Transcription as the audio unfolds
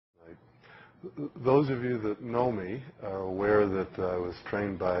Those of you that know me are aware that I was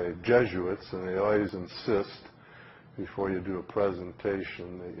trained by Jesuits, and they always insist before you do a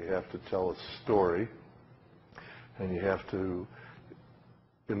presentation that you have to tell a story, and you have to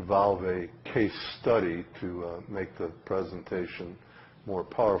involve a case study to make the presentation more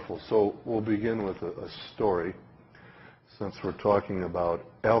powerful. So we'll begin with a story, since we're talking about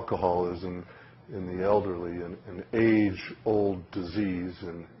alcoholism in the elderly, an age-old disease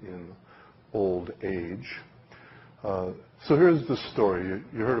in old age. So here's the story.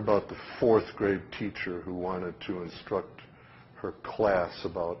 You heard about the fourth grade teacher who wanted to instruct her class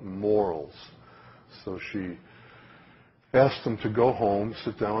about morals. So she asked them to go home,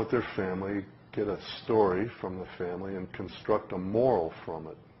 sit down with their family, get a story from the family, and construct a moral from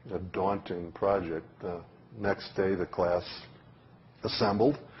it. A daunting project. Next day, the class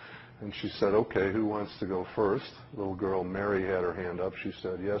assembled, and she said, okay, who wants to go first? Little girl Mary had her hand up. She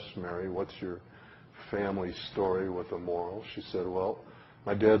said, yes, Mary, what's your family story with a moral? She said, well,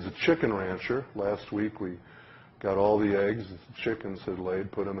 my dad's a chicken rancher. Last week we got all the eggs the chickens had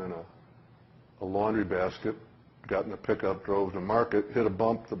laid, put them in a laundry basket, got in the pickup, drove to market, hit a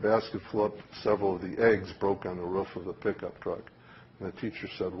bump, the basket flew up, several of the eggs broke on the roof of the pickup truck. And the teacher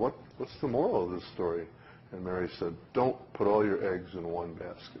said, what's the moral of this story? And Mary said, don't put all your eggs in one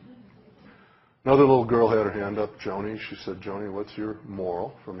basket. Another little girl had her hand up, Joni. She said, Joni, what's your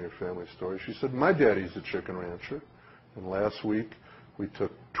moral from your family story? She said, my daddy's a chicken rancher, and last week we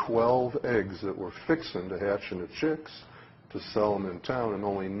took 12 eggs that were fixing to hatch into chicks to sell them in town, and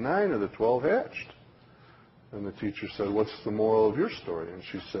only 9 of the 12 hatched. And the teacher said, what's the moral of your story? And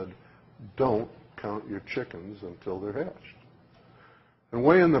she said, don't count your chickens until they're hatched. And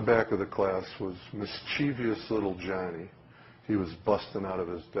way in the back of the class was mischievous little Johnny. He was busting out of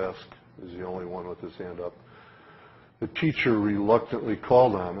his desk. He was the only one with his hand up. The teacher reluctantly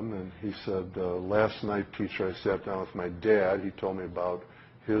called on him, and he said, last night, teacher, I sat down with my dad. He told me about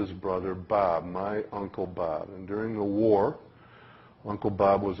his brother Bob, my Uncle Bob. And during the war, Uncle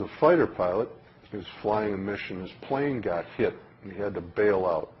Bob was a fighter pilot. He was flying a mission. His plane got hit, and he had to bail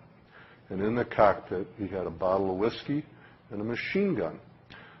out. And in the cockpit, he had a bottle of whiskey and a machine gun.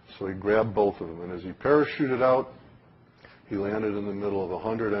 So he grabbed both of them, and as he parachuted out, he landed in the middle of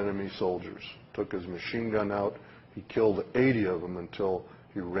 100 enemy soldiers, took his machine gun out. He killed 80 of them until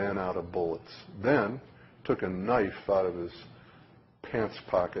he ran out of bullets. Then took a knife out of his pants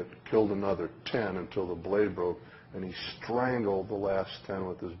pocket, killed another 10 until the blade broke, and he strangled the last 10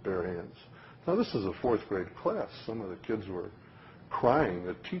 with his bare hands. Now, this is a fourth grade class. Some of the kids were crying.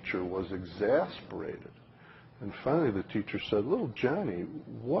 The teacher was exasperated. And finally the teacher said, little Johnny,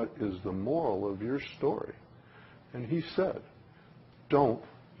 what is the moral of your story? And he said, don't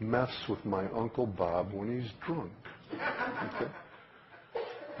mess with my Uncle Bob when he's drunk. Okay?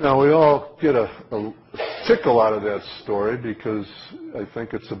 Now, we all get a tickle out of that story because I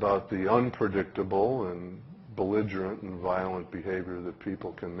think it's about the unpredictable and belligerent and violent behavior that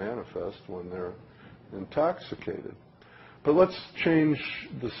people can manifest when they're intoxicated. But let's change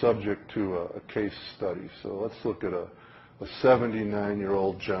the subject to a case study. So let's look at a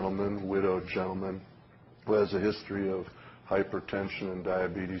 79-year-old gentleman, widowed gentleman, who has a history of hypertension and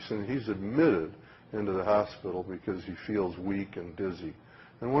diabetes, and he's admitted into the hospital because he feels weak and dizzy.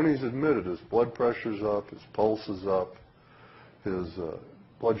 And when he's admitted, his blood pressure's up, his pulse is up, his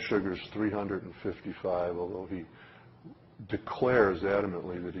blood sugar's 355, although he declares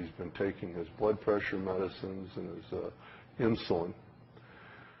adamantly that he's been taking his blood pressure medicines and his insulin.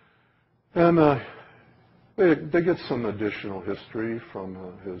 And they get some additional history from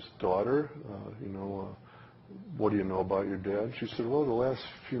his daughter. What do you know about your dad? She said, well, the last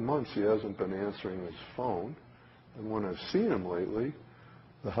few months he hasn't been answering his phone. And when I've seen him lately,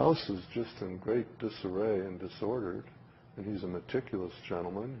 the house is just in great disarray and disordered. And he's a meticulous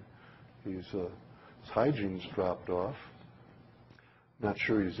gentleman. His hygiene's dropped off. Not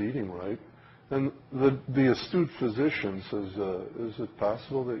sure he's eating right. And the astute physician says, is it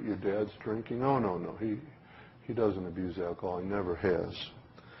possible that your dad's drinking? Oh, no. He doesn't abuse alcohol. He never has.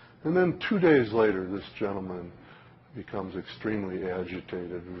 And then 2 days later, this gentleman becomes extremely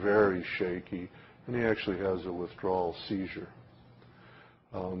agitated, very shaky, and he actually has a withdrawal seizure.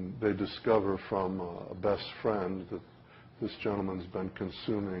 They discover from a best friend that this gentleman's been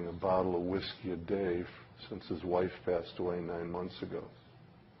consuming a bottle of whiskey a day since his wife passed away 9 months ago.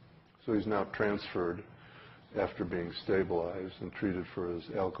 So he's now transferred after being stabilized and treated for his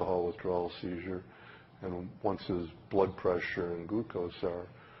alcohol withdrawal seizure. And once his blood pressure and glucose are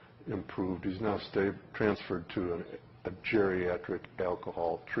improved, he's now transferred to a geriatric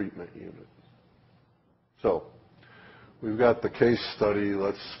alcohol treatment unit. So we've got the case study.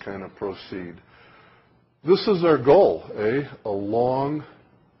 Let's kind of proceed. This is our goal, a long,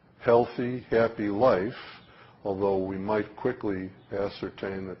 healthy, happy life, although we might quickly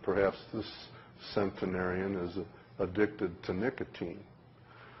ascertain that perhaps this centenarian is addicted to nicotine.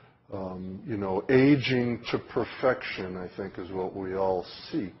 You know, aging to perfection, I think, is what we all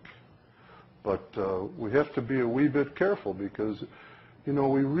seek. But we have to be a wee bit careful because, you know,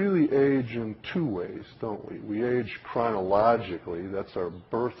 we really age in two ways, don't we? We age chronologically, that's our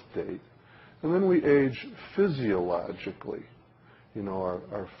birth date, and then we age physiologically, you know,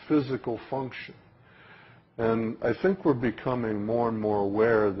 our physical function. And I think we're becoming more and more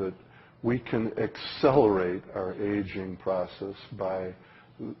aware that we can accelerate our aging process by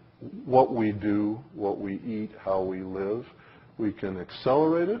what we do, what we eat, how we live. We can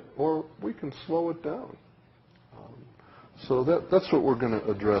accelerate it or we can slow it down. So that's what we're going to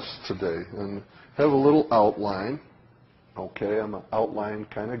address today. And have a little outline. Okay, I'm an outline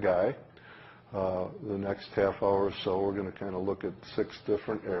kind of guy. The next half hour or so, we're going to kind of look at 6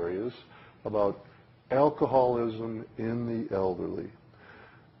 different areas about alcoholism in the elderly.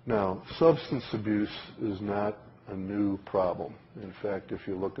 Now, substance abuse is not a new problem. In fact, if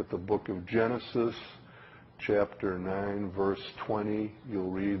you look at the book of Genesis, chapter 9, verse 20, you'll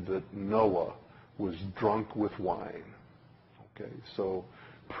read that Noah was drunk with wine. Okay, so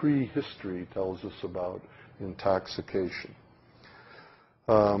prehistory tells us about intoxication.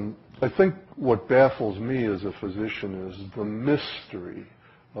 I think what baffles me as a physician is the mystery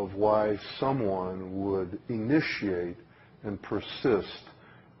of why someone would initiate and persist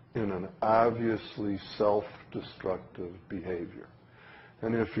in an obviously self-destructive behavior.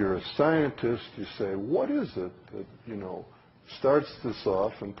 And if you're a scientist, you say, what is it that, you know, starts this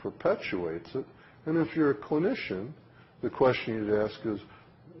off and perpetuates it? And if you're a clinician, the question you'd ask is,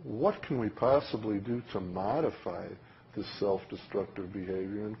 what can we possibly do to modify this self-destructive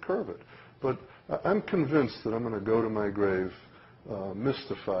behavior and curb it? But I'm convinced that I'm going to go to my grave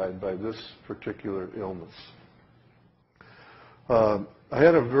mystified by this particular illness. I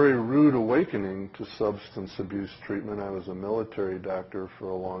had a very rude awakening to substance abuse treatment. I was a military doctor for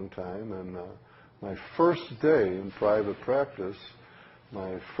a long time, and my first day in private practice,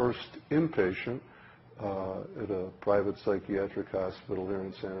 my first inpatient at a private psychiatric hospital here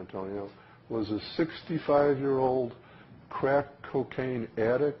in San Antonio was a 65-year-old crack cocaine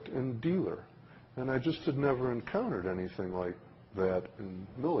addict and dealer. And I just had never encountered anything like that in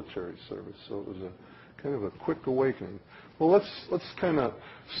military service. So it was a kind of a quick awakening. Well, let's kind of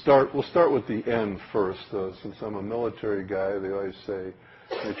start. We'll start with the end first. Since I'm a military guy, they always say,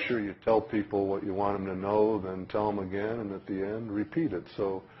 make sure you tell people what you want them to know, then tell them again, and at the end, repeat it.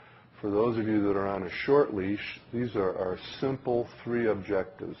 So for those of you that are on a short leash, these are our simple 3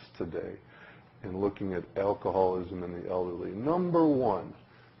 objectives today in looking at alcoholism in the elderly. Number 1,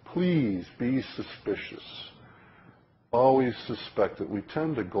 please be suspicious. Always suspect it. We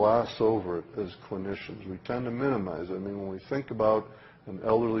tend to gloss over it as clinicians. We tend to minimize it. I mean, when we think about an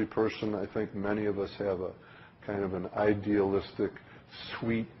elderly person, I think many of us have a kind of an idealistic,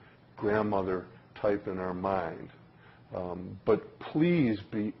 sweet grandmother type in our mind. But please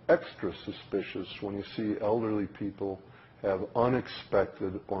be extra suspicious when you see elderly people have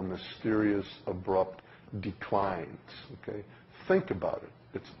unexpected or mysterious, abrupt declines. Okay? Think about it.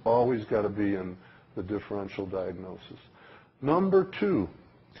 It's always got to be in the differential diagnosis. Number 2,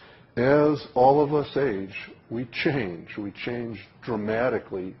 as all of us age, we change. We change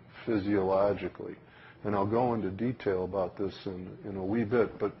dramatically physiologically. And I'll go into detail about this in a wee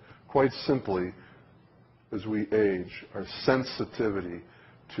bit, but quite simply, as we age, our sensitivity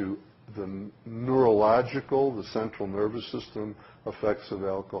to the neurological, the central nervous system effects of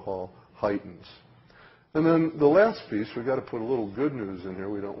alcohol heightens. And then the last piece, we've got to put a little good news in here.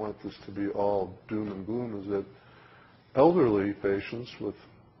 We don't want this to be all doom and gloom, is that elderly patients with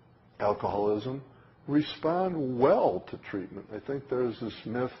alcoholism respond well to treatment. I think there's this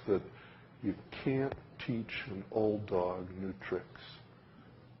myth that you can't teach an old dog new tricks.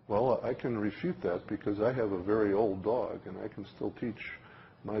 Well, I can refute that because I have a very old dog, and I can still teach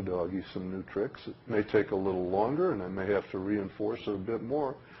my doggie some new tricks. It may take a little longer, and I may have to reinforce her a bit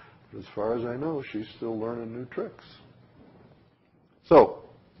more. As far as I know, she's still learning new tricks. So,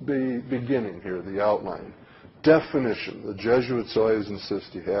 the beginning here, the outline. Definition. The Jesuits always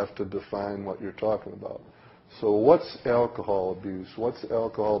insist you have to define what you're talking about. So what's alcohol abuse? What's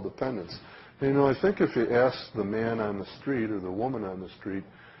alcohol dependence? You know, I think if you ask the man on the street or the woman on the street,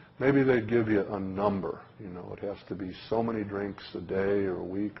 maybe they'd give you a number. You know, it has to be so many drinks a day or a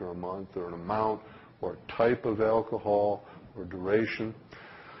week or a month or an amount or type of alcohol or duration.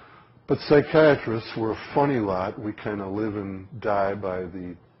 But psychiatrists, we're a funny lot. We kind of live and die by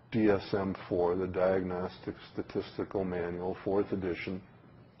the DSM-4, the Diagnostic Statistical Manual, 4th edition.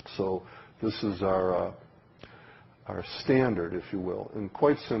 So this is our standard, if you will. And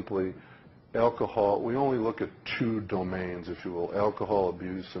quite simply, alcohol, we only look at 2 domains, if you will, alcohol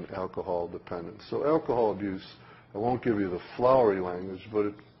abuse and alcohol dependence. So alcohol abuse, I won't give you the flowery language,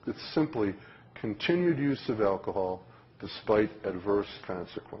 but it's simply continued use of alcohol despite adverse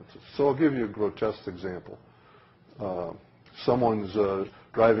consequences. So I'll give you a grotesque example. Someone's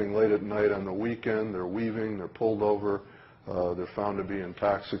driving late at night on the weekend, they're weaving, they're pulled over, they're found to be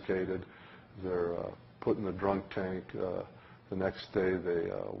intoxicated, they're put in the drunk tank. The next day they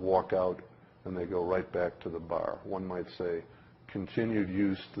walk out and they go right back to the bar. One might say continued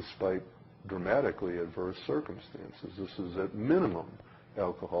use despite dramatically adverse circumstances. This is at minimum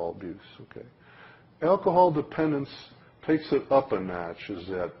alcohol abuse. Okay. Alcohol dependence takes it up a notch, as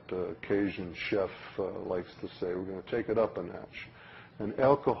that Cajun chef likes to say. We're going to take it up a notch. And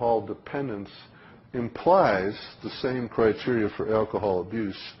alcohol dependence implies the same criteria for alcohol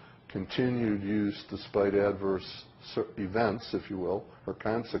abuse, continued use despite adverse events, if you will, or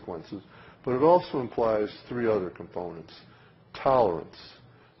consequences, but it also implies 3 other components. Tolerance,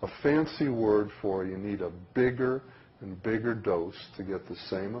 a fancy word for you need a bigger and bigger dose to get the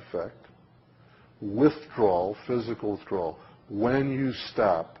same effect. Withdrawal, physical withdrawal. When you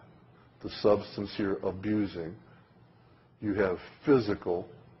stop the substance you're abusing, you have physical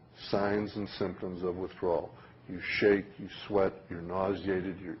signs and symptoms of withdrawal. You shake, you sweat, you're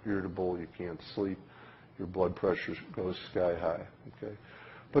nauseated, you're irritable, you can't sleep, your blood pressure goes sky high. Okay?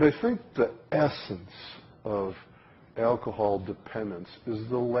 But I think the essence of alcohol dependence is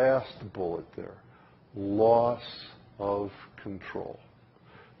the last bullet there, loss of control.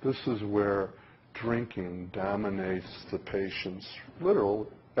 This is where drinking dominates the patient's literal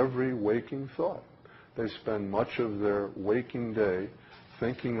every waking thought. They spend much of their waking day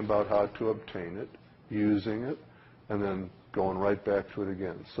thinking about how to obtain it, using it, and then going right back to it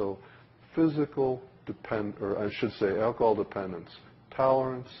again. So alcohol dependence,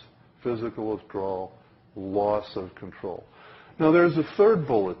 tolerance, physical withdrawal, loss of control. Now there's a 3rd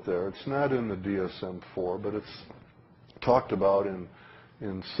bullet there. It's not in the DSM-4, but it's talked about in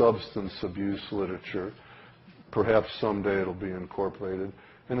substance abuse literature. Perhaps someday it'll be incorporated.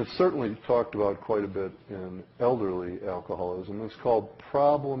 And it's certainly talked about quite a bit in elderly alcoholism. It's called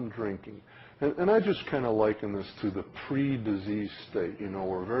problem drinking. And I just kind of liken this to the pre-disease state. You know,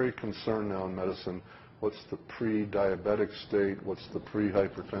 we're very concerned now in medicine, what's the pre-diabetic state, what's the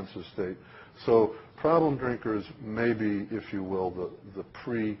pre-hypertensive state. So problem drinkers may be, if you will, the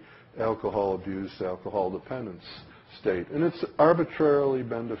pre-alcohol abuse, alcohol dependence state. And it's arbitrarily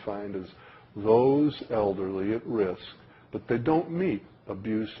been defined as those elderly at risk, but they don't meet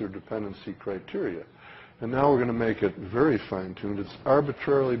abuse or dependency criteria. And now we're going to make it very fine-tuned. It's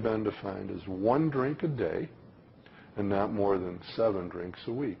arbitrarily been defined as 1 drink a day and not more than 7 drinks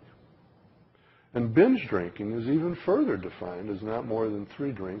a week. And binge drinking is even further defined as not more than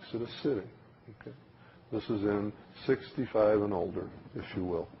 3 drinks at a sitting. Okay? This is in 65 and older, if you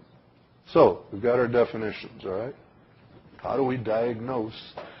will. So we've got our definitions, all right? How do we diagnose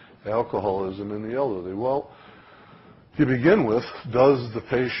alcoholism in the elderly? Well, to begin with, does the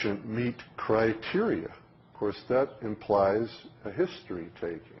patient meet criteria? Of course, that implies a history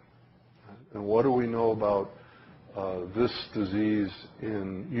taking. And what do we know about this disease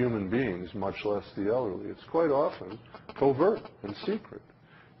in human beings, much less the elderly? It's quite often covert and secret.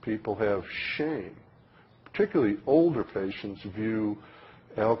 People have shame. Particularly older patients view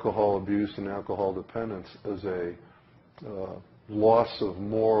alcohol abuse and alcohol dependence as a loss of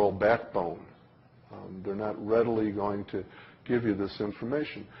moral backbone. They're not readily going to give you this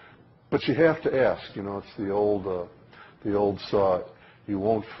information. But you have to ask. You know, it's the old saw, you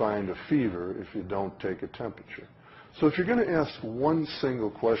won't find a fever if you don't take a temperature. So if you're going to ask one single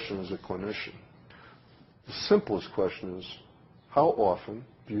question as a clinician, the simplest question is, how often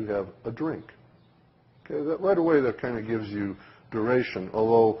do you have a drink? Okay, that right away that kind of gives you duration,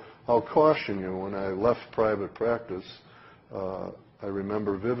 although I'll caution you, when I left private practice, I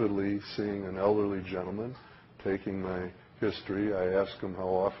remember vividly seeing an elderly gentleman taking my history. I asked him how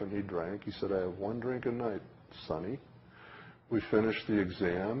often he drank. He said, I have 1 drink a night, Sonny. We finished the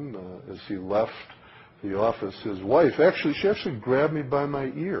exam. As he left the office, his wife, she actually grabbed me by my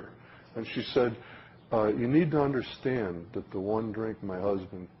ear, and she said, you need to understand that the 1 drink my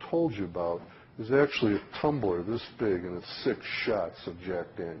husband told you about is actually a tumbler this big, and it's 6 shots of Jack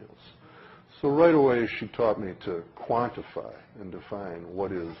Daniels. So right away, she taught me to quantify and define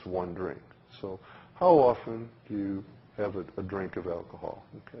what is 1 drink. So how often do you have a drink of alcohol?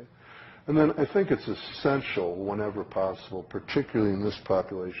 Okay. And then I think it's essential whenever possible, particularly in this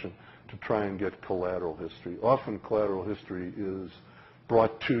population, to try and get collateral history. Often collateral history is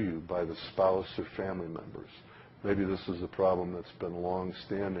brought to you by the spouse or family members. Maybe this is a problem that's been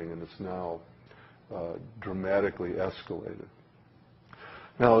long-standing and it's now dramatically escalated.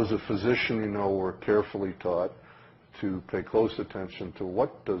 Now, as a physician, you know, we're carefully taught to pay close attention to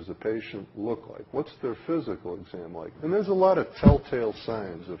what does the patient look like, what's their physical exam like. And there's a lot of telltale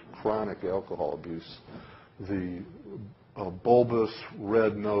signs of chronic alcohol abuse. The bulbous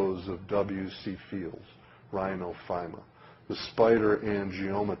red nose of W.C. Fields, rhinophyma. The spider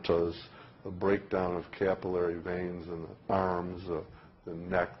angiomatas, a breakdown of capillary veins in the arms, the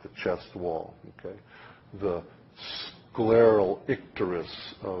neck, the chest wall. Okay? The scleral icterus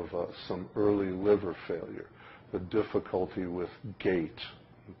of some early liver failure. The difficulty with gait.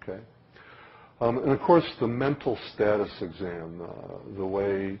 Okay? And of course, the mental status exam, the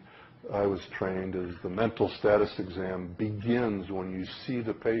way I was trained is the mental status exam begins when you see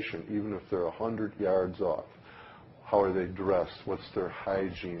the patient, even if they're 100 yards off. How are they dressed? What's their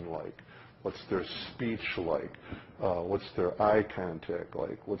hygiene like? What's their speech like? What's their eye contact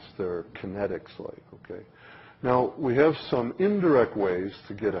like? What's their kinetics like? Okay. Now, we have some indirect ways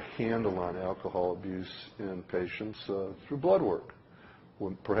to get a handle on alcohol abuse in patients through blood work.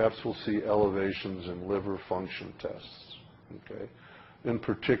 Perhaps we'll see elevations in liver function tests. Okay. In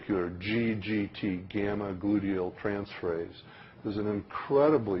particular, GGT, gamma gluteal transferase, is an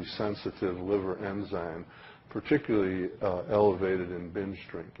incredibly sensitive liver enzyme, particularly elevated in binge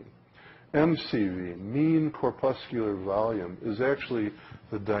drinking. MCV, mean corpuscular volume, is actually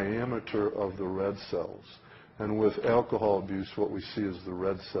the diameter of the red cells. And with alcohol abuse, what we see is the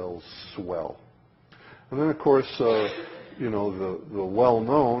red cells swell. And then, of course, you know, the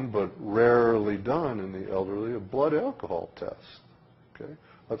well-known but rarely done in the elderly, a blood alcohol test. Okay?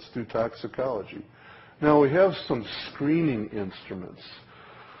 Let's do toxicology. Now, we have some screening instruments,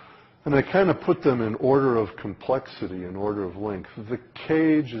 and I kind of put them in order of complexity, in order of length. The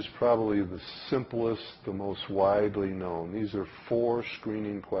cage is probably the simplest, the most widely known. These are 4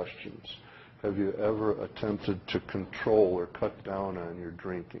 screening questions. Have you ever attempted to control or cut down on your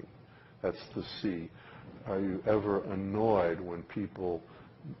drinking? That's the C. Are you ever annoyed when people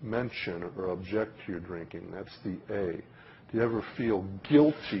mention or object to your drinking? That's the A. Do you ever feel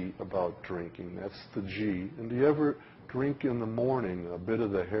guilty about drinking? That's the G. And do you ever drink in the morning a bit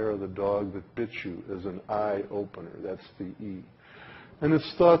of the hair of the dog that bit you as an eye opener? That's the E. And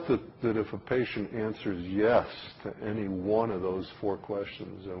it's thought that if a patient answers yes to any one of those 4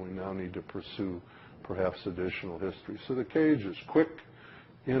 questions, then we now need to pursue perhaps additional history. So the cage is quick,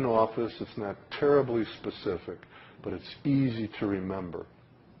 in office. It's not terribly specific, but it's easy to remember.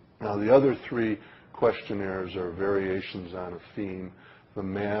 Now, the other 3 questionnaires are variations on a theme. The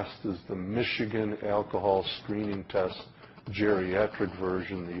MAST is the Michigan Alcohol Screening Test geriatric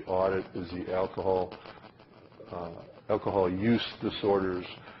version. The audit is the alcohol use disorders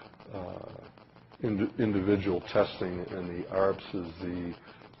individual testing, and the ARPS is the,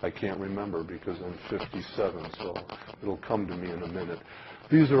 I can't remember because I'm 57, so it'll come to me in a minute.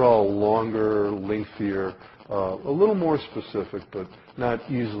 These are all longer, lengthier, a little more specific, but not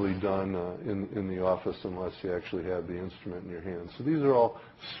easily done in the office unless you actually have the instrument in your hand. So these are all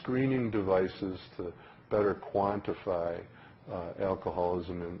screening devices to better quantify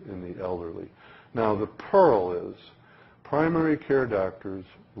alcoholism in the elderly. Now, the pearl is primary care doctors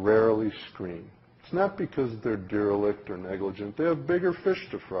rarely screen. It's not because they're derelict or negligent. They have bigger fish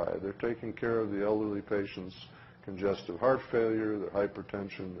to fry. They're taking care of the elderly patients' congestive heart failure, their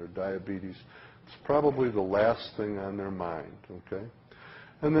hypertension, their diabetes. It's probably the last thing on their mind, okay?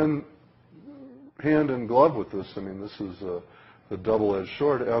 And then hand in glove with this, I mean, this is the double-edged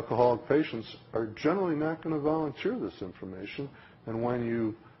sword. Alcoholic patients are generally not going to volunteer this information, and when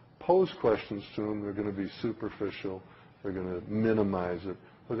you pose questions to them, they're going to be superficial, they're going to minimize it,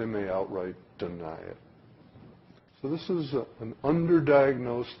 or they may outright deny it. So this is an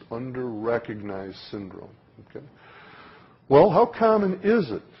underdiagnosed, under-recognized syndrome. Okay. Well, how common is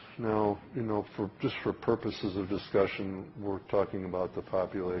it? Now, you know, just for purposes of discussion, we're talking about the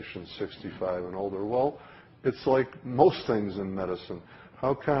population 65 and older. Well, it's like most things in medicine.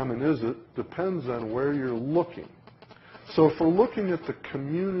 How common is it? Depends on where you're looking. So if we're looking at the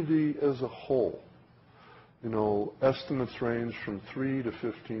community as a whole, you know, estimates range from 3 to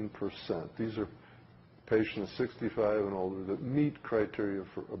 15%. These are patients 65 and older that meet criteria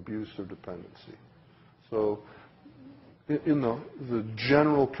for abuse or dependency. So in the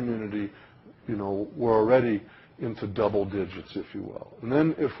general community, you know, we're already into double digits, if you will. And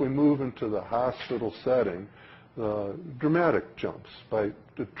then if we move into the hospital setting, dramatic jumps, by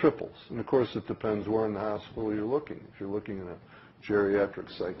triples. And of course, it depends where in the hospital you're looking. If you're looking in a geriatric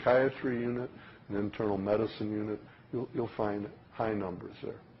psychiatry unit, an internal medicine unit, you'll find high numbers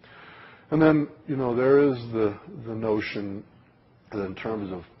there. And then, there is the notion that in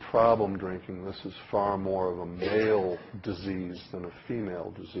terms of problem drinking, this is far more of a male disease than a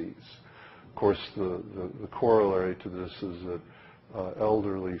female disease. Of course, the corollary to this is that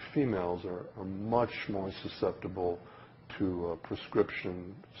elderly females are much more susceptible to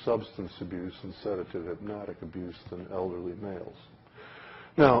prescription substance abuse and sedative hypnotic abuse than elderly males.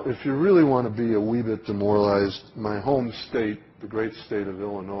 Now, if you really want to be a wee bit demoralized, my home state, the great state of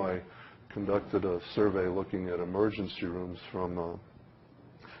Illinois, conducted a survey looking at emergency rooms from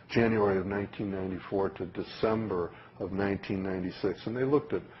January of 1994 to December of 1996, and they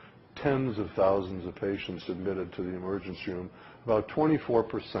looked at tens of thousands of patients admitted to the emergency room. About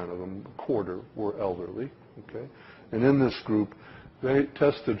 24% of them, a quarter, were elderly. Okay? And in this group, they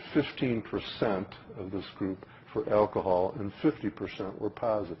tested 15% of this group for alcohol, and 50% were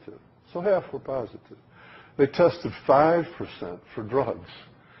positive. So half were positive. They tested 5% for drugs,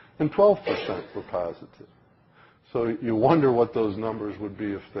 and 12% were positive. So you wonder what those numbers would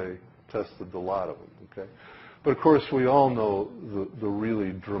be if they tested the lot of them. Okay? But of course, we all know the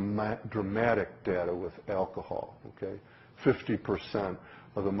really dramatic data with alcohol. Okay? 50%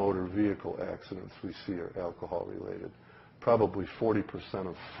 of the motor vehicle accidents we see are alcohol-related. Probably 40%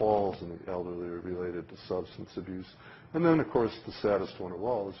 of falls in the elderly are related to substance abuse. And then, of course, the saddest one of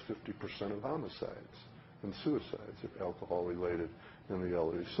all is 50% of homicides and suicides are alcohol-related in the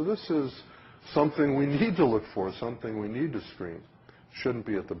elderly. So this is something we need to look for, something we need to screen. Shouldn't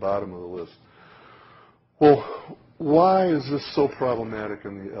be at the bottom of the list. Well, why is this so problematic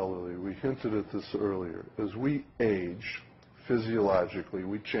in the elderly? We hinted at this earlier. As we age, physiologically,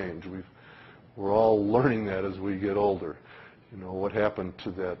 we change. We're all learning that as we get older. What happened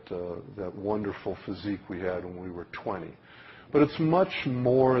to that wonderful physique we had when we were 20. But it's much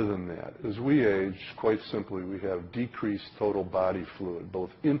more than that. As we age, quite simply, we have decreased total body fluid,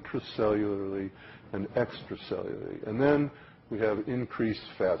 both intracellularly and extracellularly. And then we have increased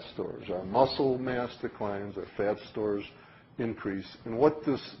fat stores. Our muscle mass declines, our fat stores increase. And what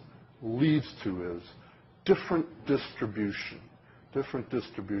this leads to is different distribution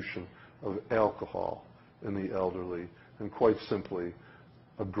of alcohol in the elderly, and quite simply,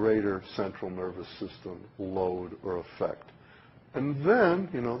 a greater central nervous system load or effect. And then,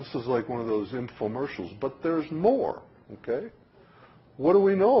 this is like one of those infomercials, but there's more, okay? What do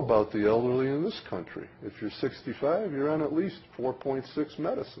we know about the elderly in this country? If you're 65, you're on at least 4.6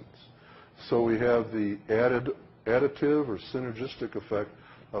 medicines. So we have the additive or synergistic effect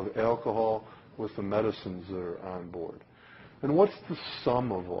of alcohol with the medicines that are on board. And what's the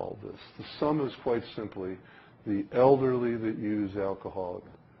sum of all this? The sum is quite simply the elderly that use alcohol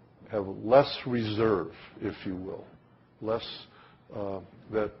have less reserve, if you will.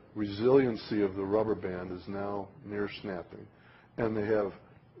 That resiliency of the rubber band is now near snapping. And they have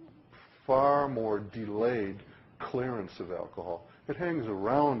far more delayed clearance of alcohol. It hangs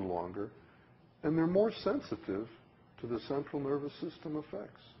around longer, and they're more sensitive to the central nervous system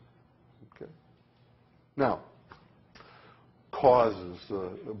effects. Okay. Now, causes,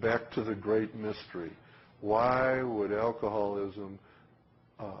 back to the great mystery. Why would alcoholism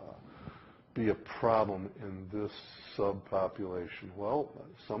be a problem in this subpopulation? Well,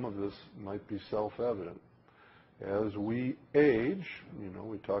 some of this might be self-evident. As we age,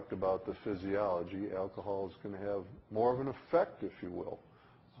 we talked about the physiology. Alcohol is going to have more of an effect, if you will,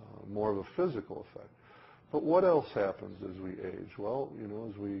 more of a physical effect. But what else happens as we age? Well,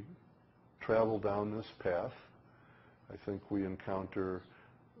 as we travel down this path, I think we encounter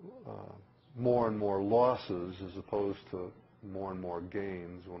more and more losses as opposed to more and more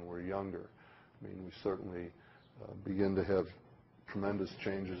gains when we're younger. I mean, we certainly begin to have tremendous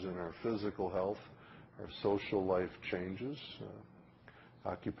changes in our physical health. Our social life changes.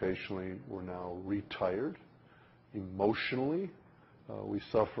 Occupationally, we're now retired. Emotionally, we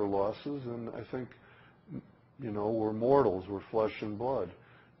suffer losses. And I think, we're mortals. We're flesh and blood.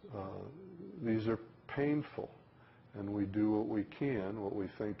 These are painful. And we do what we can, what we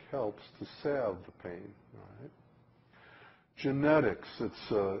think helps, to salve the pain. All right? Genetics,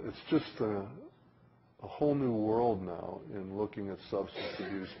 it's just a whole new world now in looking at substance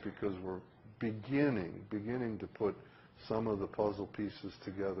abuse, because we're beginning to put some of the puzzle pieces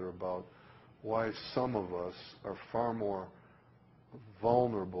together about why some of us are far more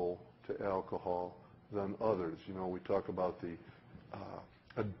vulnerable to alcohol than others. We talk about the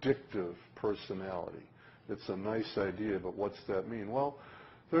addictive personality. It's a nice idea, but what's that mean? Well,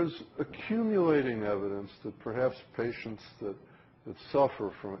 There's accumulating evidence that perhaps patients that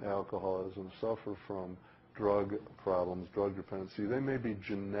suffer from alcoholism, suffer from drug problems, drug dependency, they may be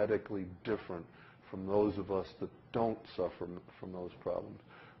genetically different from those of us that don't suffer from those problems.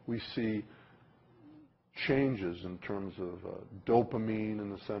 We see changes in terms of dopamine in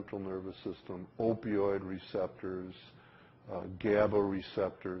the central nervous system, opioid receptors, GABA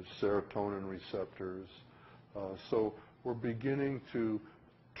receptors, serotonin receptors. So we're beginning to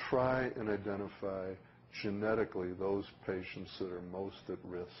try and identify genetically those patients that are most at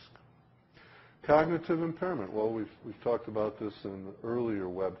risk. Cognitive impairment. Well, we've talked about this in the earlier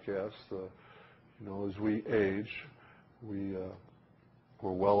webcast. As we age, we're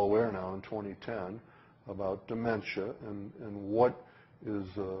well aware now in 2010 about dementia, and what is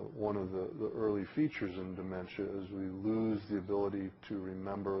one of the early features in dementia is we lose the ability to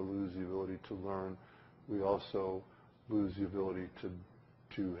remember, lose the ability to learn. We also lose the ability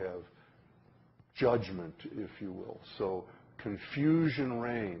to have judgment, if you will. So confusion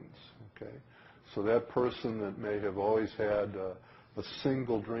reigns, okay? So that person that may have always had a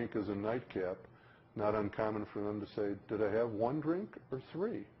single drink as a nightcap, not uncommon for them to say, did I have one drink or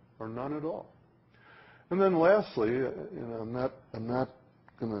three or none at all? And then lastly, I'm not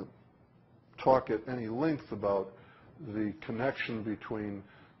going to talk at any length about the connection between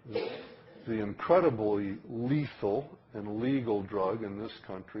the incredibly lethal and legal drug in this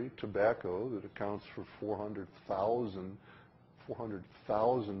country, tobacco, that accounts for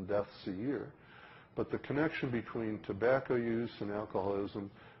 400,000 deaths a year. But the connection between tobacco use and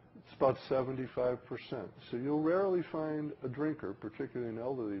alcoholism, it's about 75%. So you'll rarely find a drinker, particularly an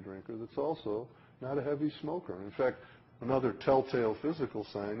elderly drinker, that's also not a heavy smoker. In fact, another telltale physical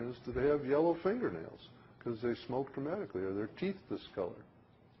sign is, do they have yellow fingernails because they smoke dramatically, or their teeth discolored?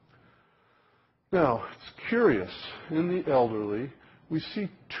 Now, it's curious. In the elderly, we see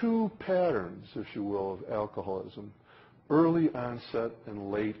two patterns, if you will, of alcoholism: early onset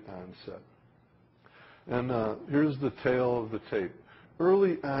and late onset. And here's the tale of the tape.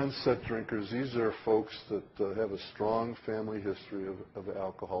 Early onset drinkers, these are folks that have a strong family history of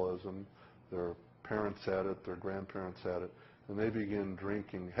alcoholism. Their parents had it, their grandparents had it, and they begin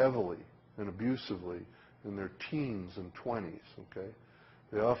drinking heavily and abusively in their teens and 20s, okay?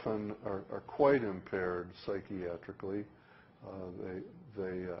 They often are quite impaired psychiatrically.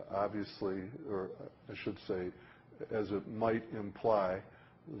 They obviously, or I should say, as it might imply,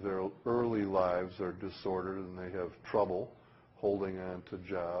 their early lives are disordered and they have trouble holding on to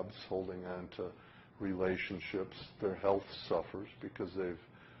jobs, holding on to relationships. Their health suffers because they've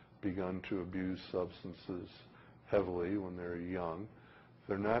begun to abuse substances heavily when they're young.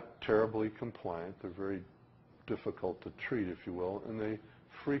 They're not terribly compliant. They're very difficult to treat, if you will, and they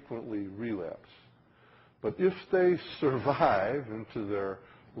frequently relapse. But if they survive into their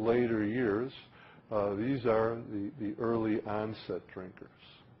later years, these are the early onset drinkers.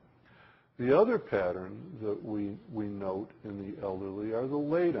 The other pattern that we note in the elderly are the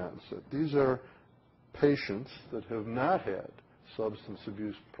late onset. These are patients that have not had substance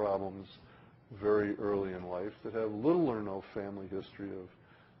abuse problems very early in life, that have little or no family history of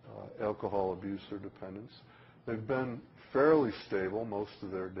alcohol abuse or dependence. They've been fairly stable most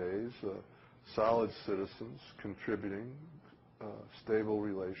of their days, solid citizens, contributing, stable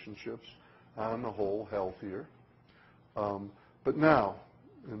relationships, on the whole healthier. But now,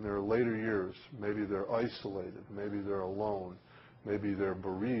 in their later years, maybe they're isolated, maybe they're alone, maybe they're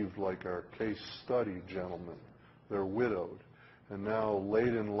bereaved like our case study gentleman. They're widowed. And now,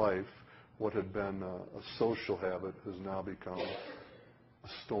 late in life, what had been a social habit has now become a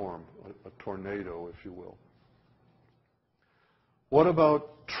storm, a tornado, if you will. What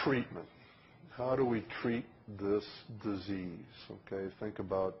about treatment? How do we treat this disease? Okay, think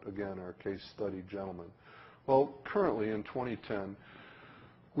about, again, our case study gentleman. Well, currently in 2010,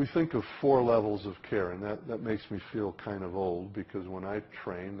 we think of 4 levels of care, and that makes me feel kind of old, because when I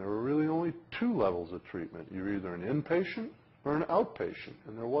trained, there were really only 2 levels of treatment. You're either an inpatient or an outpatient,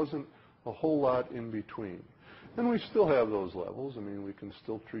 and there wasn't a whole lot in between. And we still have those levels. I mean, we can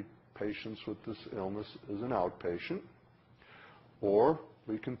still treat patients with this illness as an outpatient, or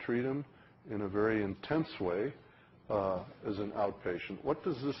we can treat them in a very intense way as an outpatient. What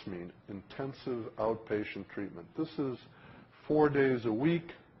does this mean, intensive outpatient treatment? This is 4 days a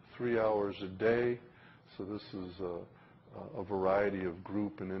week, 3 hours a day. So this is a variety of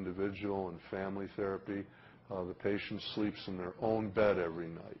group and individual and family therapy. The patient sleeps in their own bed every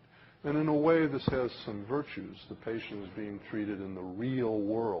night. And in a way, this has some virtues. The patient is being treated in the real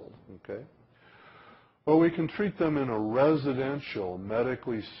world, okay? Well, we can treat them in a residential,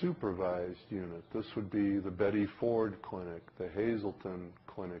 medically supervised unit. This would be the Betty Ford Clinic, the Hazleton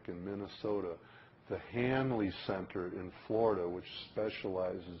Clinic in Minnesota, the Hanley Center in Florida, which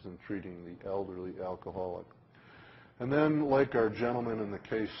specializes in treating the elderly alcoholic. And then, like our gentleman in the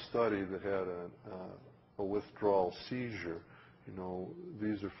case study that had a withdrawal seizure, you know,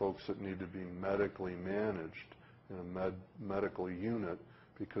 these are folks that need to be medically managed in a medical unit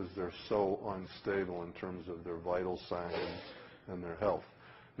because they're so unstable in terms of their vital signs and their health.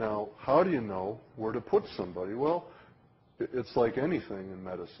 Now, how do you know where to put somebody? Well, it's like anything in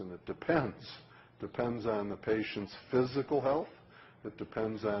medicine. It depends. Depends on the patient's physical health. It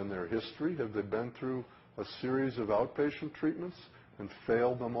depends on their history. Have they been through a series of outpatient treatments and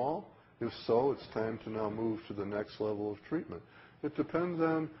failed them all? If so, it's time to now move to the next level of treatment. It depends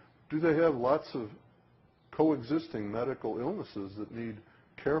on, do they have lots of coexisting medical illnesses that need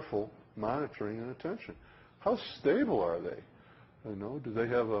careful monitoring and attention? How stable are they? You know, do they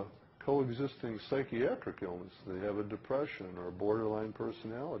have a coexisting psychiatric illness? Do they have a depression or a borderline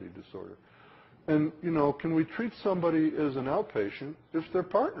personality disorder? And, you know, can we treat somebody as an outpatient if their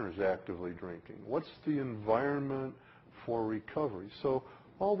partner is actively drinking? What's the environment for recovery? So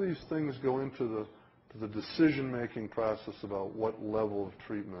all these things go into the decision-making process about what level of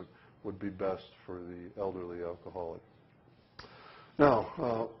treatment would be best for the elderly alcoholic.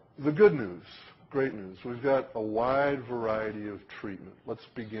 Now, the good news, great news, we've got a wide variety of treatment. Let's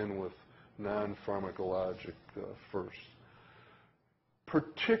begin with non-pharmacologic first.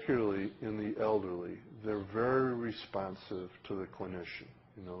 Particularly in the elderly, they're very responsive to the clinician.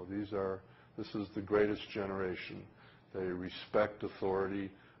 You know, this is the greatest generation. They respect authority.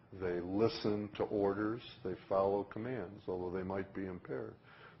 They listen to orders. They follow commands, although they might be impaired.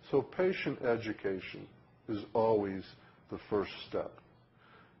 So patient education is always the first step.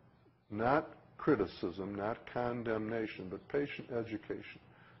 Not criticism, not condemnation, but patient education.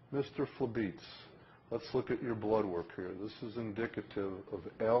 Mr. Flabitz, let's look at your blood work here. This is indicative of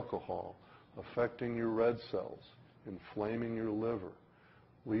alcohol affecting your red cells, inflaming your liver,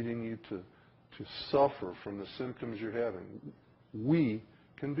 leading you to suffer from the symptoms you're having. We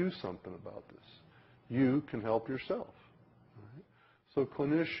can do something about this. You can help yourself. Right? So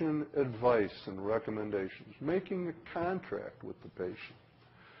clinician advice and recommendations, making a contract with the patient.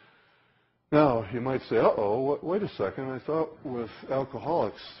 Now, you might say, uh-oh, wait a second, I thought with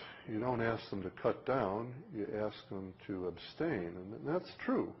alcoholics, you don't ask them to cut down, you ask them to abstain. And that's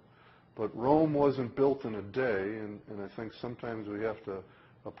true. But Rome wasn't built in a day, and I think sometimes we have to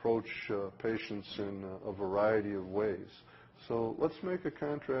approach patients in a variety of ways. So let's make a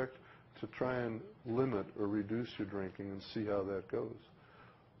contract to try and limit or reduce your drinking and see how that goes.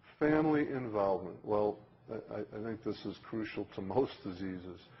 Family involvement. Well, I think this is crucial to most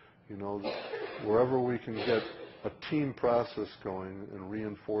diseases. You know, wherever we can get a team process going and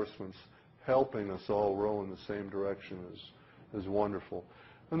reinforcements helping us all row in the same direction is wonderful.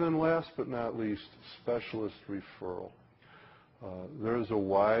 And then last but not least, specialist referral. There's a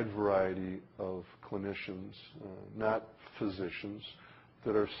wide variety of clinicians, not physicians,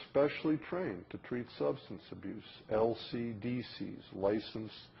 that are specially trained to treat substance abuse, LCDCs,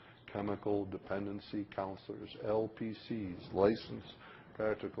 licensed chemical dependency counselors, LPCs, licensed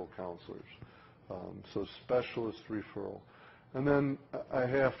practical counselors. So specialist referral. And then I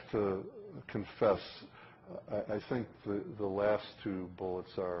have to confess, I think the last two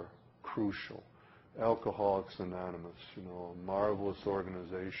bullets are crucial. Alcoholics Anonymous, you know, a marvelous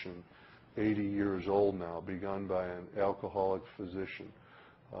organization, 80 years old now, begun by an alcoholic physician.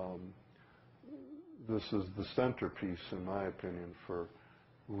 This is the centerpiece, in my opinion, for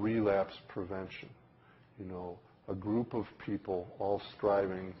relapse prevention. You know, a group of people all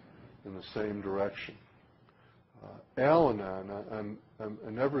striving in the same direction. Al-Anon, I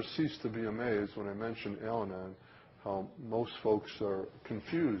never cease to be amazed when I mention Al-Anon, how most folks are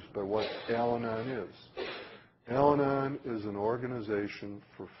confused by what Al-Anon is. Al-Anon is an organization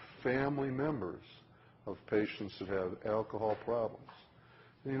for family members of patients that have alcohol problems.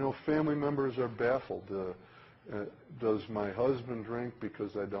 And, you know, family members are baffled. Does my husband drink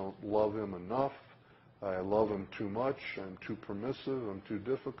because I don't love him enough? I love him too much, I'm too permissive, I'm too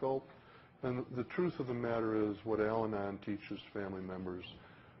difficult. And the truth of the matter is what Al-Anon teaches family members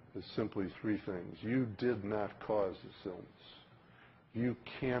is simply three things. You did not cause this illness. You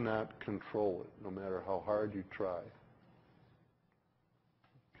cannot control it, no matter how hard you try.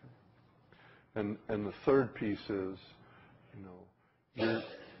 Okay. And the third piece is, you know,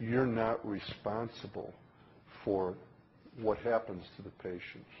 you're not responsible for what happens to the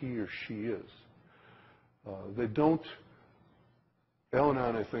patient. He or she is. They don't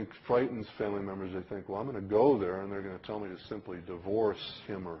Al-Anon, I think, frightens family members. They think, well, I'm going to go there, and they're going to tell me to simply divorce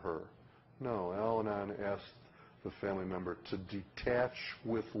him or her. No, Al-Anon asks the family member to detach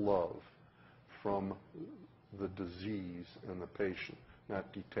with love from the disease and the patient,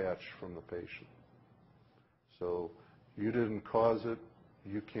 not detach from the patient. So you didn't cause it,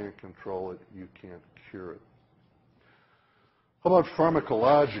 you can't control it, you can't cure it. How about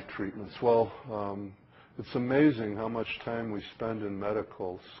pharmacologic treatments? Well, it's amazing how much time we spend in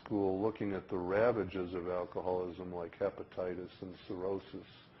medical school looking at the ravages of alcoholism, like hepatitis and cirrhosis,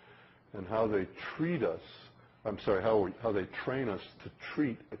 and how they treat us. How they train us to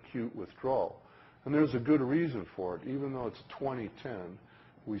treat acute withdrawal. And there's a good reason for it. Even though it's 2010,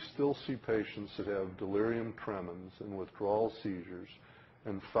 we still see patients that have delirium tremens and withdrawal seizures,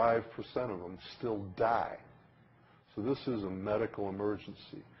 and 5% of them still die. So this is a medical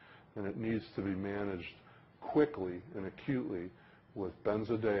emergency, and it needs to be managed quickly and acutely with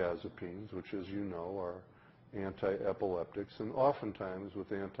benzodiazepines, which, as you know, are anti-epileptics, and oftentimes with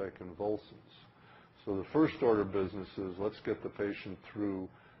anticonvulsants. So the first order of business is let's get the patient through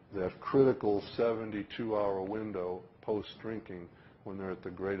that critical 72-hour window post-drinking when they're at the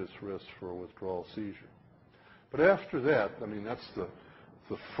greatest risk for a withdrawal seizure. But after that, I mean, that's the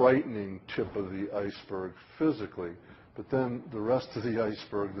frightening tip of the iceberg physically. But then the rest of the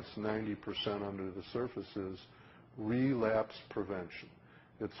iceberg that's 90% under the surface is relapse prevention.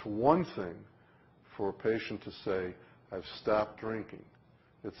 It's one thing for a patient to say, I've stopped drinking.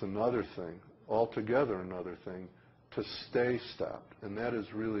 It's another thing, altogether another thing, to stay stopped. And that is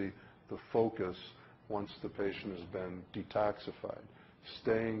really the focus once the patient has been detoxified,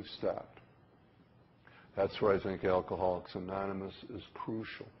 staying stopped. That's where I think Alcoholics Anonymous is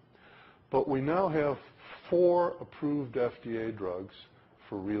crucial. But we now have 4 approved FDA drugs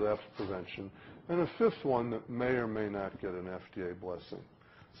for relapse prevention, and a 5th one that may or may not get an FDA blessing.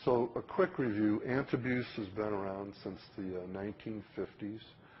 So a quick review. Antabuse has been around since the 1950s.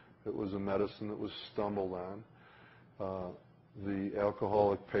 It was a medicine that was stumbled on. The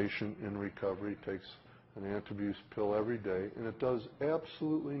alcoholic patient in recovery takes an antabuse pill every day, and it does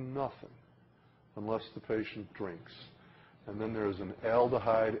absolutely nothing unless the patient drinks. And then there is an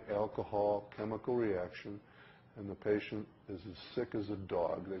aldehyde-alcohol chemical reaction, and the patient is as sick as a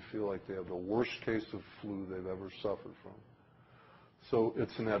dog. They feel like they have the worst case of flu they've ever suffered from. So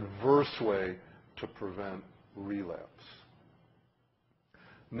it's an adverse way to prevent relapse.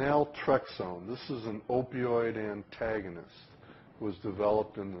 Naltrexone, this is an opioid antagonist. It was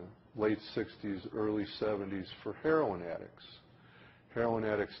developed in the late 60s, early 70s for heroin addicts. Heroin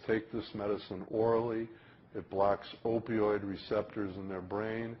addicts take this medicine orally. It blocks opioid receptors in their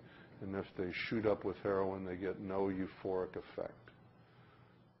brain, and if they shoot up with heroin, they get no euphoric effect.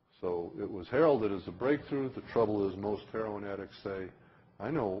 So it was heralded as a breakthrough. The trouble is most heroin addicts say,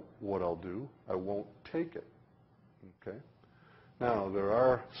 I know what I'll do. I won't take it. Okay? Now, there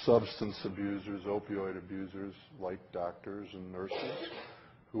are substance abusers, opioid abusers, like doctors and nurses,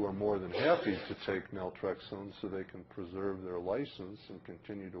 who are more than happy to take naltrexone so they can preserve their license and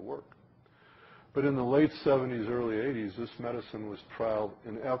continue to work. But in the late 70s, early 80s, this medicine was trialed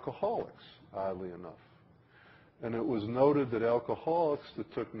in alcoholics, oddly enough. And it was noted that alcoholics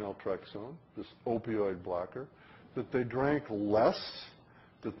that took naltrexone, this opioid blocker, that they drank less,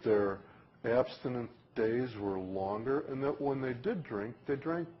 that their abstinence days were longer, and that when they did drink, they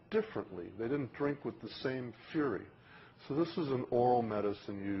drank differently. They didn't drink with the same fury. So this is an oral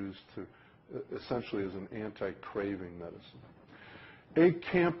medicine used to essentially as an anti-craving medicine.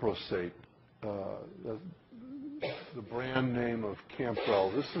 Acamprosate, the brand name of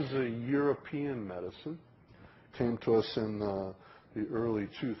Camprel. This is a European medicine. Came to us in the early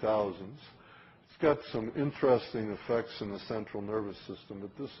 2000s. It's got some interesting effects in the central nervous system,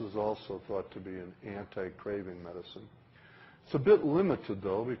 but this is also thought to be an anti-craving medicine. It's a bit limited,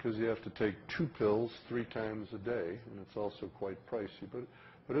 though, because you have to take 2 pills 3 times a day, and it's also quite pricey.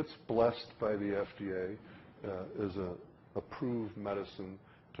 But it's blessed by the FDA as an approved medicine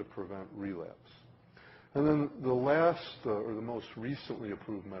to prevent relapse. And then the last, or the most recently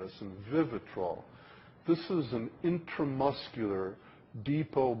approved medicine, Vivitrol. This is an intramuscular,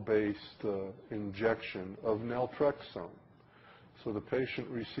 depot-based injection of naltrexone. So the patient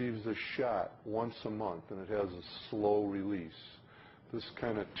receives a shot once a month, and it has a slow release. This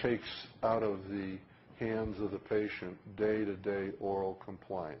kind of takes out of the hands of the patient day-to-day oral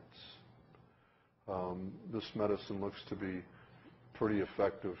compliance. This medicine looks to be pretty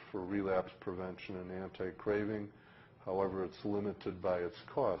effective for relapse prevention and anti-craving. However, it's limited by its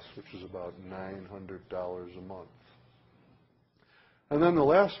cost, which is about $900 a month. And then the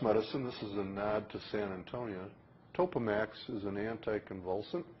last medicine, this is a nod to San Antonio, Topamax is an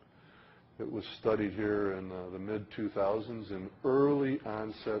anticonvulsant. It was studied here in the mid-2000s in early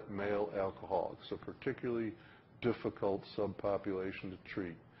onset male alcoholics, a particularly difficult subpopulation to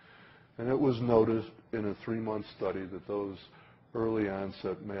treat. And it was noticed in a 3-month study that those early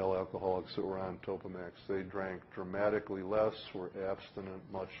onset male alcoholics that were on Topamax, they drank dramatically less, were abstinent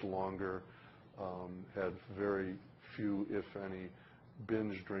much longer, had very few, if any,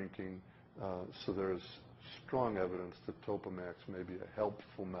 binge drinking. So there's strong evidence that Topamax may be a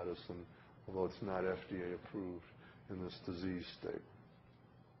helpful medicine, although it's not FDA approved in this disease state.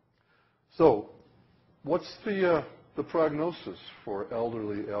 So what's the prognosis for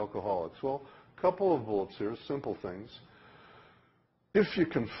elderly alcoholics? Well, a couple of bullets here, simple things. If you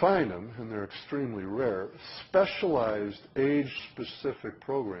can find them, and they're extremely rare, specialized age-specific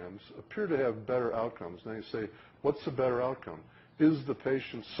programs appear to have better outcomes. Now you say, what's the better outcome? Is the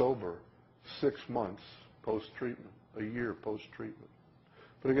patient sober 6 months post-treatment, a year post-treatment?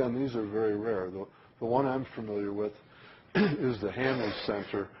 But again, these are very rare. The one I'm familiar with is the Hanley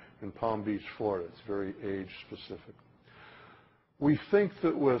Center in Palm Beach, Florida. It's very age-specific. We think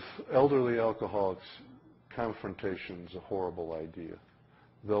that with elderly alcoholics, confrontation is a horrible idea.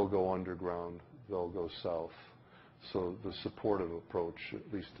 They'll go underground. They'll go south. So the supportive approach,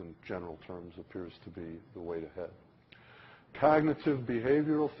 at least in general terms, appears to be the way to head. Cognitive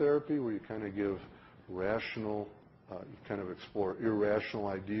behavioral therapy, where you kind of give rational, you kind of explore irrational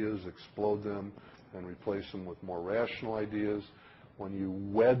ideas, explode them, and replace them with more rational ideas. When you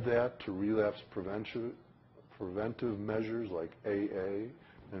wed that to relapse preventive measures like AA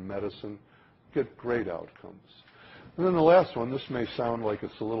and medicine, get great outcomes. And then the last one, this may sound like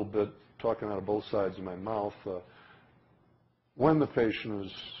it's a little bit talking out of both sides of my mouth. When the patient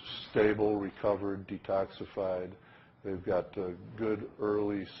is stable, recovered, detoxified, they've got good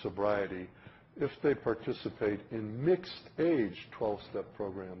early sobriety, if they participate in mixed-age 12-step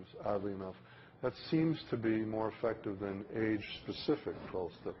programs, oddly enough, that seems to be more effective than age-specific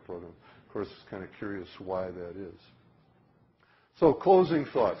 12-step programs. Of course, it's kind of curious why that is. So closing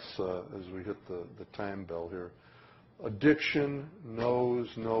thoughts as we hit the time bell here. Addiction knows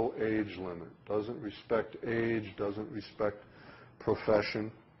no age limit, doesn't respect age, doesn't respect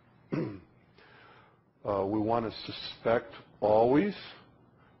profession. We want to suspect always.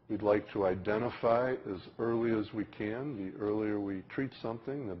 We'd like to identify as early as we can. The earlier we treat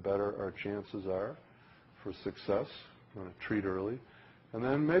something, the better our chances are for success. We want to treat early. And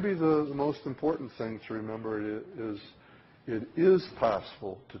then maybe the most important thing to remember is it is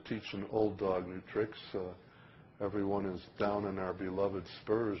possible to teach an old dog new tricks. Everyone is down on our beloved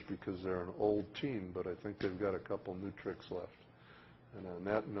Spurs because they're an old team, but I think they've got a couple new tricks left. And on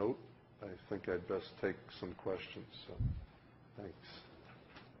that note, I think I'd best take some questions. So, thanks.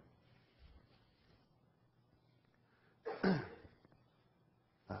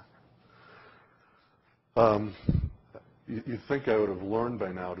 You'd think I would have learned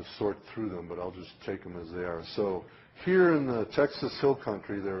by now to sort through them, but I'll just take them as they are. So here in the Texas Hill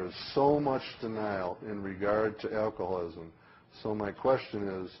Country, there is so much denial in regard to alcoholism. So my question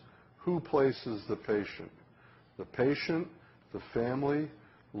is, who places the patient? The patient, the family,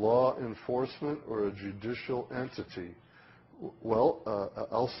 law enforcement, or a judicial entity? Well,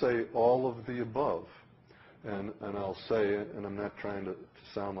 I'll say all of the above. And I'll say, and I'm not trying to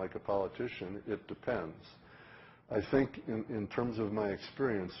sound like a politician, it depends. I think in terms of my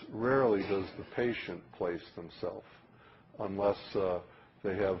experience, rarely does the patient place themselves unless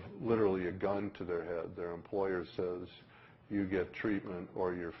they have literally a gun to their head. Their employer says, you get treatment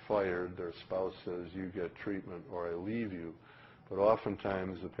or you're fired. Their spouse says, you get treatment or I leave you. But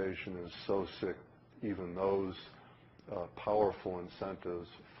oftentimes the patient is so sick, even those powerful incentives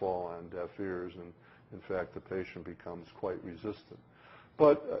fall on deaf ears, and in fact the patient becomes quite resistant.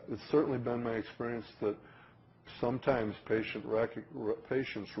 But it's certainly been my experience that sometimes patients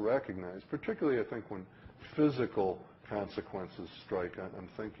recognize, particularly I think when physical consequences strike. I'm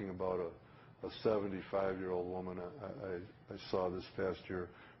thinking about a 75-year-old woman I saw this past year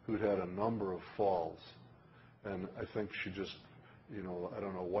who'd had a number of falls. And I think she just, I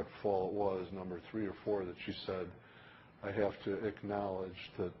don't know what fall it was, number 3 or 4, that she said, I have to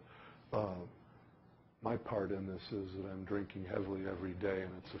acknowledge that my part in this is that I'm drinking heavily every day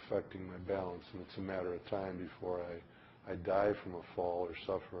and it's affecting my balance, and it's a matter of time before I die from a fall or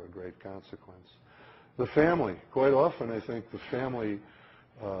suffer a great consequence. The family, quite often I think the family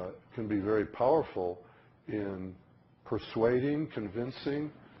can be very powerful in persuading,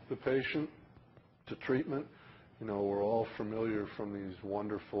 convincing the patient to treatment. We're all familiar from these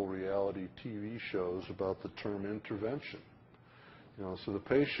wonderful reality TV shows about the term intervention. So the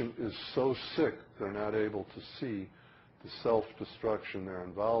patient is so sick they're not able to see the self-destruction they're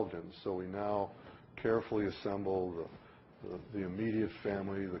involved in. So we now carefully assemble the immediate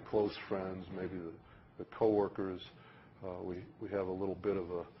family, the close friends, maybe the coworkers. We have a little bit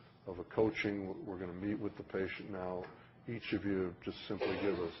of a coaching. We're going to meet with the patient now. Each of you just simply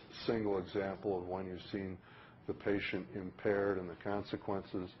give a single example of when you've seen the patient impaired and the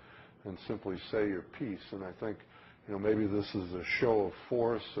consequences, and simply say your piece. And I think, maybe this is a show of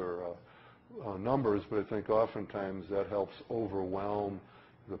force or numbers, but I think oftentimes that helps overwhelm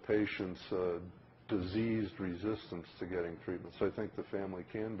the patient's diseased resistance to getting treatment. So I think the family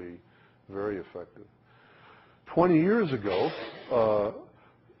can be very effective. 20 years ago,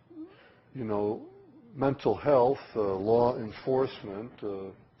 mental health, law enforcement,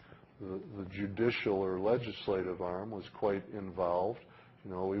 the judicial or legislative arm was quite involved.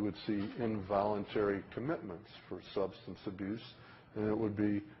 We would see involuntary commitments for substance abuse, and it would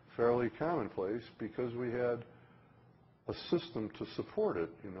be fairly commonplace because we had a system to support it.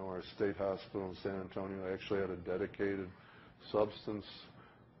 Our state hospital in San Antonio actually had a dedicated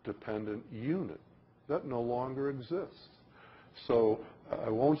substance-dependent unit. That no longer exists. So I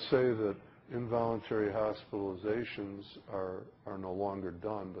won't say that involuntary hospitalizations are no longer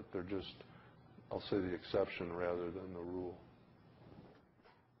done, but they're just, I'll say, the exception rather than the rule.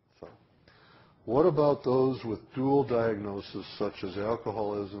 So, what about those with dual diagnosis such as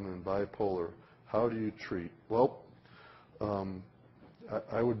alcoholism and bipolar? How do you treat? Well,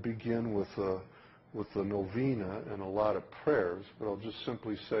 I would begin with the novena and a lot of prayers, but I'll just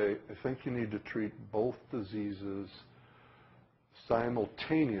simply say I think you need to treat both diseases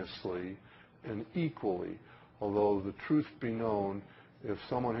simultaneously and equally. Although the truth be known, if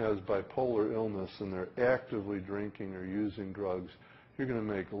someone has bipolar illness and they're actively drinking or using drugs, you're going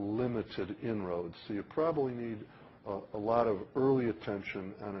to make limited inroads. So you probably need a lot of early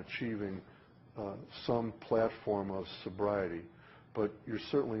attention on achieving some platform of sobriety. But you're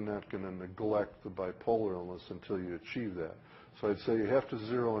certainly not going to neglect the bipolar illness until you achieve that. So I'd say you have to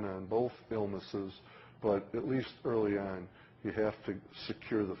zero in on both illnesses, but at least early on you have to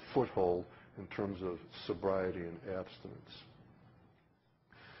secure the foothold in terms of sobriety and abstinence.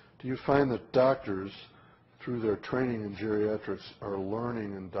 Do you find that doctors, through their training in geriatrics, are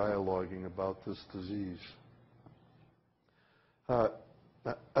learning and dialoguing about this disease? I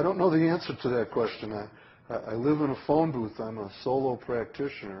don't know the answer to that question. I live in a phone booth. I'm a solo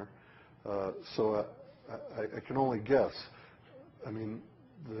practitioner, so I can only guess. I mean,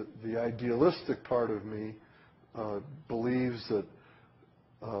 the idealistic part of me believes that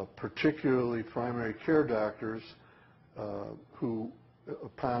particularly primary care doctors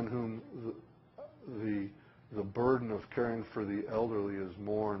upon whom the burden of caring for the elderly is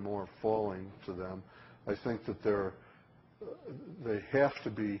more and more falling to them, I think that they have to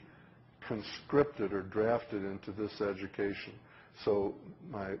be conscripted or drafted into this education. So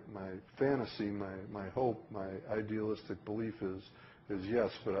my fantasy, my hope, my idealistic belief is yes,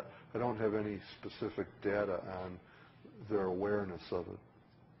 but I don't have any specific data on their awareness of it.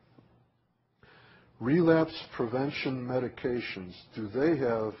 Relapse prevention medications, do they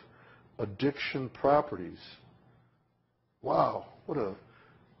have addiction properties? Wow, what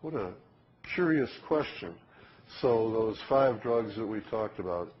a curious question. So those 5 drugs that we talked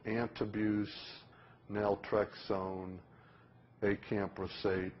about, antabuse, naltrexone,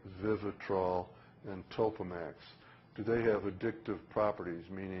 acamprosate, Vivitrol, and Topamax, do they have addictive properties,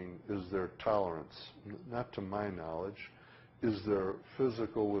 meaning is there tolerance? Not to my knowledge. Is there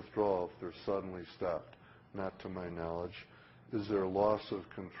physical withdrawal if they're suddenly stopped? Not to my knowledge. Is there loss of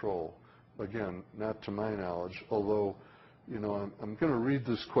control? Again, not to my knowledge, although, I'm going to read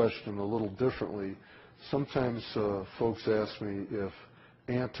this question a little differently. Sometimes folks ask me if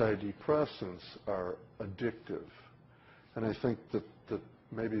antidepressants are addictive. And I think that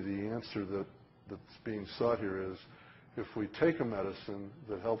maybe the answer that's being sought here is if we take a medicine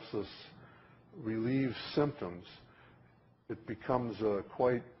that helps us relieve symptoms, it becomes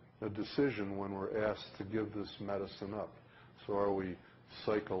quite a decision when we're asked to give this medicine up. So are we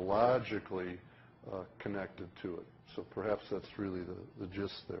psychologically connected to it? So perhaps that's really the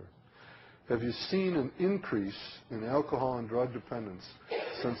gist there. Have you seen an increase in alcohol and drug dependence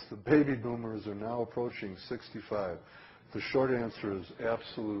since the baby boomers are now approaching 65? The short answer is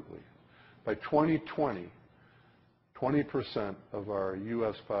absolutely. By 2020, 20% of our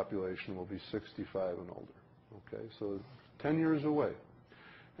U.S. population will be 65 and older. Okay, so 10 years away.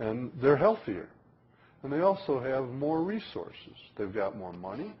 And they're healthier. And they also have more resources. They've got more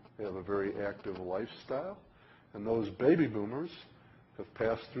money. They have a very active lifestyle. And those baby boomers have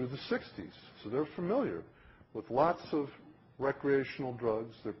passed through the 60s. So they're familiar with lots of recreational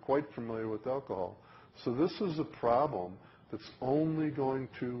drugs. They're quite familiar with alcohol. So this is a problem that's only going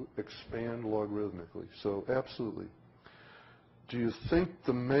to expand logarithmically. So absolutely. Do you think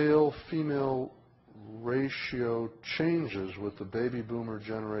the male-female ratio changes with the baby boomer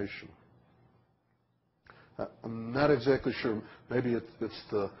generation? I'm not exactly sure. Maybe it's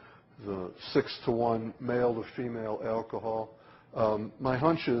the 6-to-1 male to female alcohol. My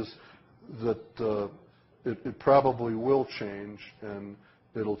hunch is that it probably will change, and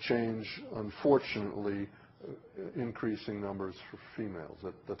it'll change, unfortunately, increasing numbers for females.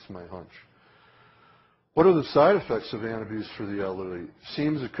 That's my hunch. What are the side effects of antabuse for the elderly?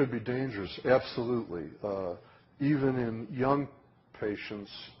 Seems it could be dangerous. Absolutely. Even in young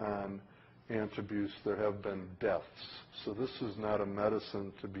patients on antabuse, there have been deaths. So this is not a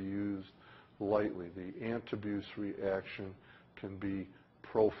medicine to be used lightly. The antabuse reaction can be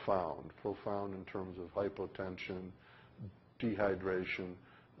profound in terms of hypotension, dehydration,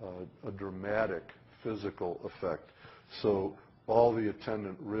 a dramatic physical effect. So all the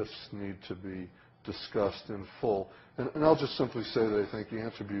attendant risks need to be discussed in full. And I'll just simply say that I think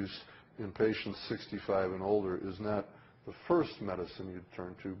antabuse in patients 65 and older is not the first medicine you'd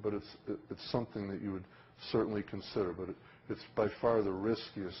turn to, but it's something that you would certainly consider. But it's by far the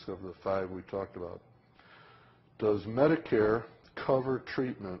riskiest of the 5 we talked about. Does Medicare cover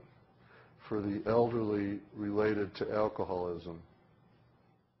treatment for the elderly related to alcoholism?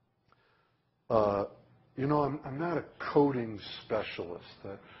 You know, I'm not a coding specialist.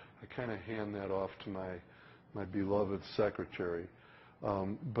 I kind of hand that off to my beloved secretary.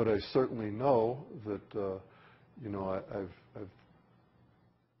 But I certainly know that, you know, I've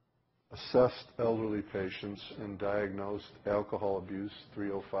assessed elderly patients and diagnosed alcohol abuse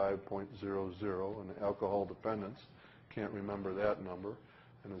 305.00 and alcohol dependence. Can't remember that number.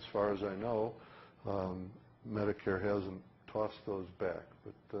 And as far as I know, Medicare hasn't tossed those back.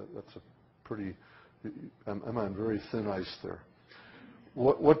 But that's a pretty, I'm on very thin ice there.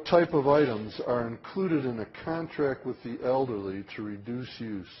 What type of items are included in a contract with the elderly to reduce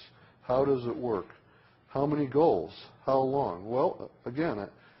use? How does it work? How many goals? How long? Well, again,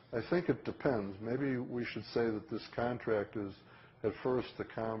 I think it depends. Maybe we should say that this contract is at first a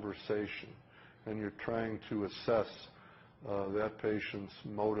conversation, and you're trying to assess that patient's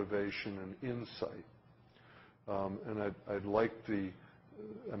motivation and insight. And I'd like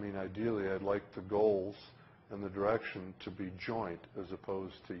ideally, I'd like the goals and the direction to be joint as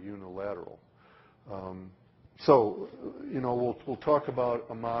opposed to unilateral. So, you know, we'll talk about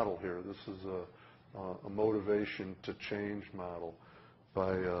a model here. This is a motivation to change model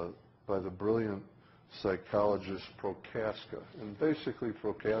by the brilliant psychologist Prochaska. And basically,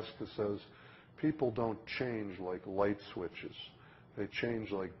 Prochaska says people don't change like light switches. They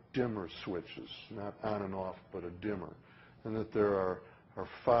change like dimmer switches, not on and off, but a dimmer. And that there are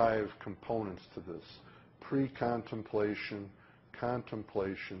 5 components to this: pre-contemplation,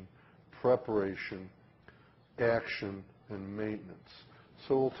 contemplation, preparation, action, and maintenance.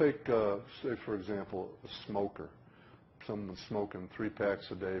 So we'll take, say, for example, a smoker. Someone's smoking 3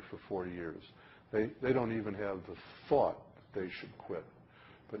 packs a day for 40 years. They don't even have the thought that they should quit.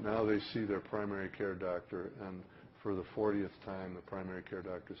 But now they see their primary care doctor, and for the 40th time, the primary care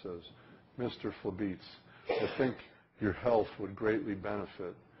doctor says, Mr. Flabitz, I think your health would greatly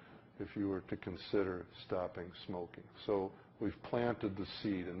benefit if you were to consider stopping smoking. So we've planted the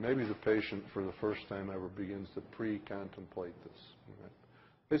seed, and maybe the patient for the first time ever begins to pre-contemplate this. Right?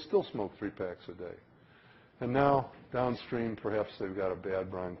 They still smoke 3 packs a day. And now, downstream, perhaps they've got a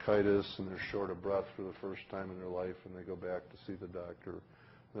bad bronchitis and they're short of breath for the first time in their life, and they go back to see the doctor.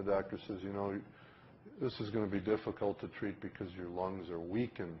 The doctor says, you know, this is going to be difficult to treat because your lungs are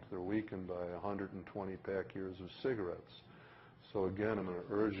weakened. They're weakened by 120 pack years of cigarettes. So again, I'm going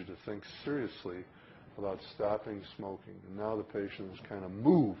to urge you to think seriously about stopping smoking. And now the patient is kind of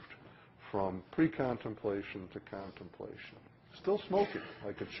moved from pre-contemplation to contemplation. Still smoking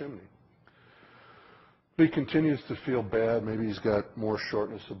like a chimney. But he continues to feel bad. Maybe he's got more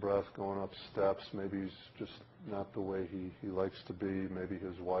shortness of breath going up steps. Maybe he's just not the way he likes to be. Maybe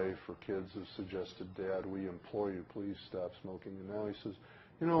his wife or kids have suggested, Dad, we implore you, please stop smoking. And now he says,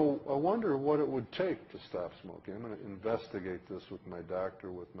 you know, I wonder what it would take to stop smoking. I'm going to investigate this with my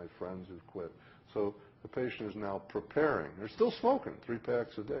doctor, with my friends who've quit. So the patient is now preparing. They're still smoking 3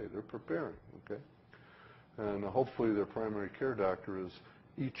 packs a day. They're preparing, okay? And hopefully their primary care doctor is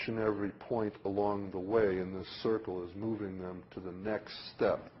each and every point along the way in this circle is moving them to the next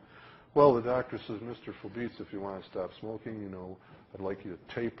step. Well, the doctor says, Mr. Flabitz, if you want to stop smoking, you know, I'd like you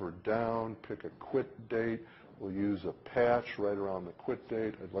to taper down, pick a quit date. We'll use a patch right around the quit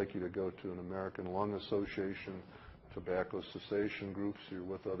date. I'd like you to go to an American Lung Association tobacco cessation groups. You're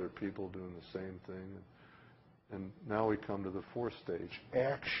with other people doing the same thing. And now we come to the fourth stage,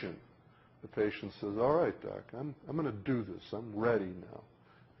 action. The patient says, all right, doc, I'm going to do this. I'm ready now.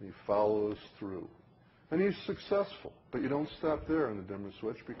 And he follows through. And he's successful. But you don't stop there in the dimmer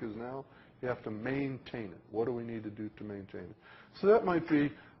switch, because now you have to maintain it. What do we need to do to maintain it? So that might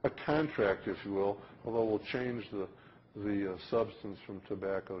be a contract, if you will, although we'll change the substance from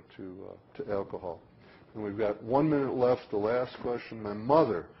tobacco to alcohol. And we've got 1 minute left. The last question. My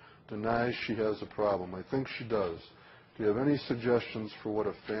mother denies she has a problem. I think she does. Do you have any suggestions for what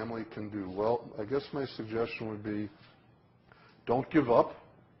a family can do? Well, I guess my suggestion would be, don't give up.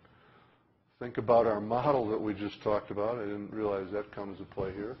 Think about our model that we just talked about. I didn't realize that comes into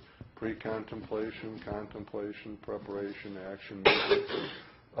play here. Pre-contemplation, contemplation, preparation, action,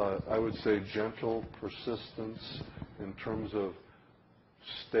 movement. I would say gentle persistence in terms of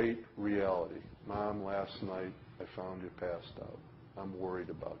state reality. Mom, last night I found you passed out. I'm worried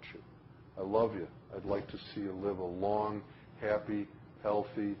about you. I love you. I'd like to see you live a long, happy,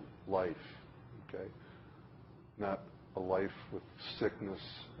 healthy life. Okay? Not a life with sickness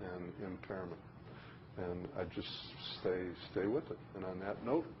and impairment. And I just stay with it. And on that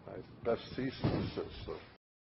note, I best cease and desist. So